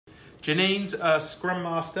Janine's a Scrum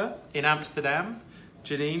Master in Amsterdam.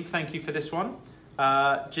 Janine, thank you for this one.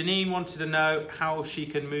 Janine wanted to know how she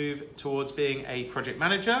can move towards being a project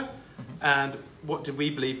manager, and what do we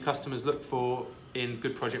believe customers look for in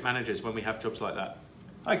good project managers when we have jobs like that.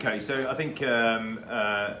 Okay, so I think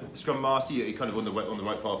Scrum Master, you're kind of on the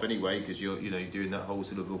right path anyway, because you're doing that whole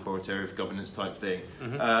sort of authoritarian governance type thing.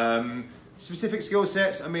 Specific skill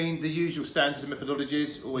sets, I mean, the usual standards and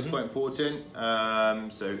methodologies always quite important.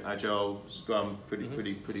 So Agile, Scrum,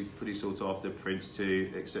 pretty sought after. Prince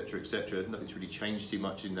 2, etc., etc. Nothing's really changed too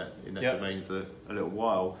much in that domain for a little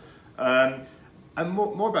while. And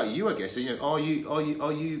more about you, I guess. Are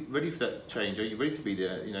you ready for that change? Are you ready to be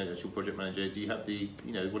the actual project manager? Do you have the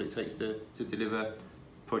what it takes to deliver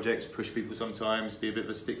projects, push people sometimes, be a bit of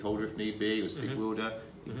a stakeholder if need be, or stick wielder,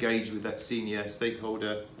 engage with that senior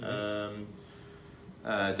stakeholder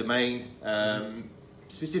domain.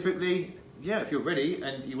 Specifically, if you're ready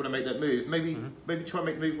and you want to make that move, maybe try and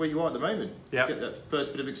make the move where you are at the moment. Yeah. Get that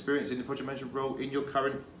first bit of experience in the project management role in your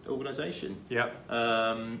current organisation. Yeah.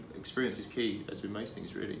 Experience is key, as with most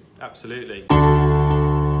things, really. Absolutely.